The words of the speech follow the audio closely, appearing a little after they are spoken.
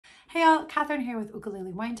Hey y'all, Kathryn here with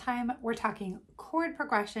Ukulele Wine Time. We're talking chord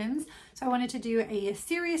progressions. So I wanted to do a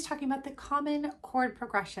series talking about the common chord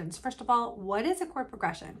progressions. First of all, what is a chord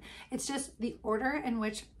progression? It's just the order in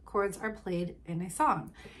which chords are played in a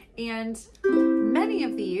song. And many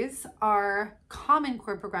of these are common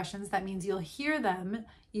chord progressions. That means you'll hear them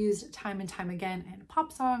used time and time again in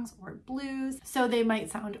pop songs or blues. So they might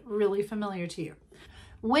sound really familiar to you.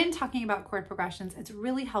 When talking about chord progressions, it's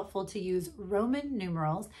really helpful to use Roman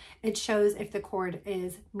numerals. It shows if the chord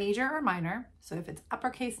is major or minor. So if it's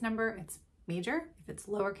uppercase number, it's major. If it's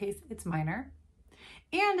lowercase, it's minor.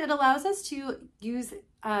 And it allows us to use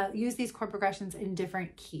these chord progressions in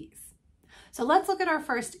different keys. So let's look at our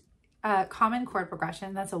first common chord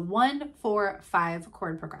progression. That's a 1-4-5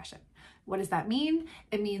 chord progression. What does that mean?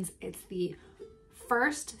 It means it's the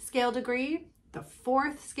first scale degree, the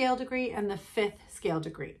fourth scale degree, and the fifth scale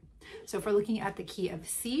degree. So if we're looking at the key of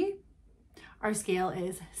C, our scale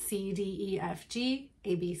is C, D, E, F, G,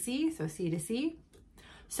 A, B, C, so C to C.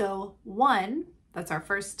 So 1, that's our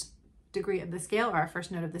first degree of the scale, or our first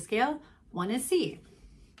note of the scale. 1 is C.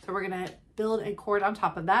 So we're gonna build a chord on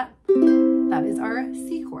top of that. That is our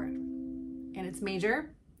C chord, and it's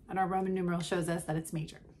major, and our Roman numeral shows us that it's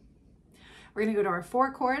major. We're gonna go to our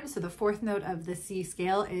 4 chord, so the fourth note of the C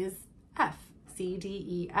scale is F. C, D,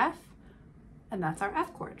 E, F, and that's our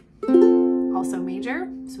F chord. Also major,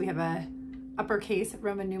 so we have a uppercase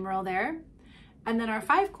Roman numeral there. And then our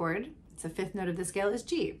 5 chord, it's the fifth note of the scale, is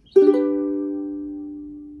G.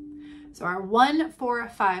 So our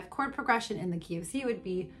 1-4-5 chord progression in the key of C would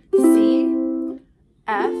be C,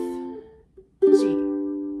 F, G.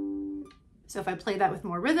 So if I play that with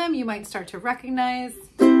more rhythm, you might start to recognize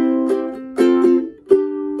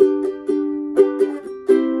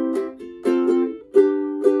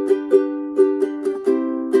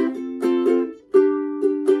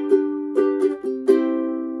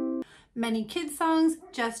many kids songs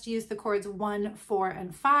just use the chords 1, 4,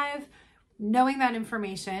 and 5. Knowing that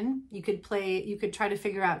information, you could try to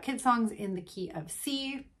figure out kids songs in the key of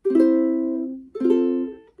C.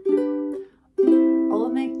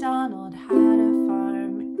 Old MacDonald had a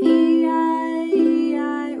farm,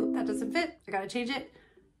 E-I-E-I. Oop, that doesn't fit, I gotta change it.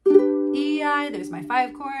 E-I, there's my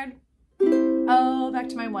 5 chord. Oh, back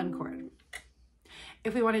to my 1 chord.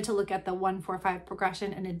 If we wanted to look at the 1-4-5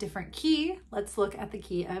 progression in a different key, let's look at the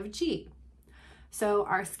key of G. So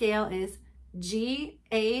our scale is G,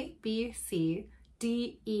 A, B, C,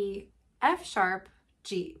 D, E, F sharp,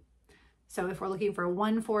 G. So if we're looking for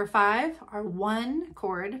 1-4-5, our 1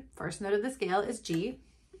 chord, first note of the scale is G.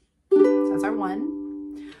 So that's our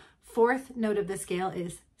 1. Fourth note of the scale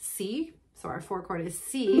is C. So our 4 chord is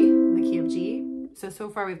C in the key of G. So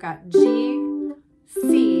far we've got G,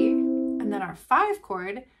 C, and then our 5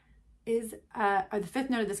 chord is, or the fifth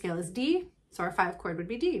note of the scale is D, so our 5 chord would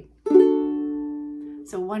be D.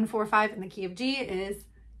 So 1-4-5 in the key of G is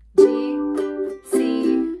G,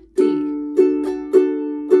 C, D.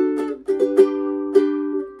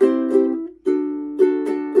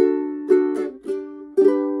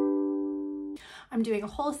 I'm doing a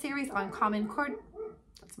whole series on common chord,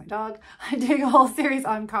 that's my dog. I'm doing a whole series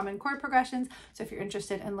on common chord progressions. So if you're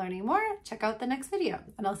interested in learning more, check out the next video,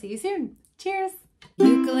 and I'll see you soon. Cheers!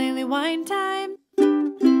 Ukulele wine time.